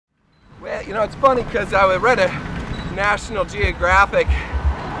You know, it's funny because I read a National Geographic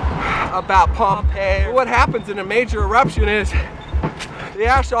about Pompeii. What happens in a major eruption is the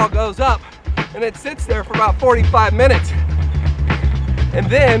ash all goes up and it sits there for about 45 minutes. And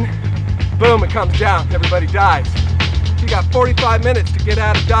then, boom, it comes down. Everybody dies. You got 45 minutes to get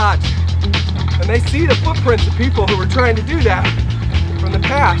out of Dodge. And they see the footprints of people who were trying to do that from the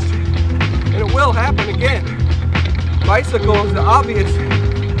past. And it will happen again. Bicycle is the obvious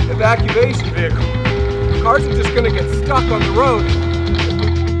evacuation vehicle. Cars are just going to get stuck on the road.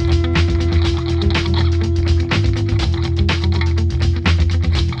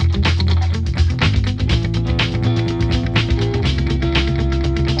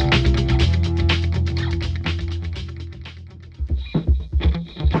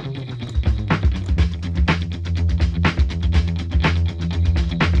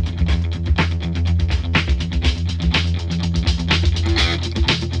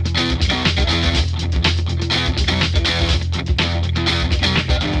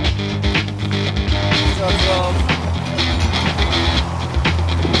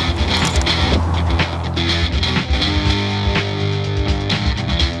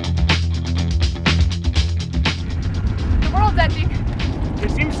 There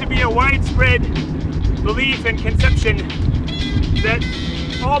seems to be a widespread belief and conception that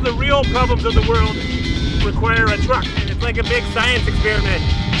all the real problems of the world require a truck, and it's like a big science experiment.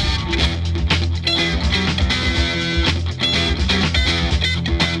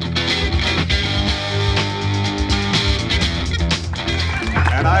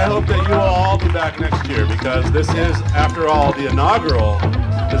 And I hope that you will all be back next year, because this is, after all, the inaugural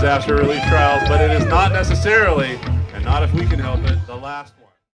disaster relief trials, but it is not necessarily, and not if we can help it, the last one.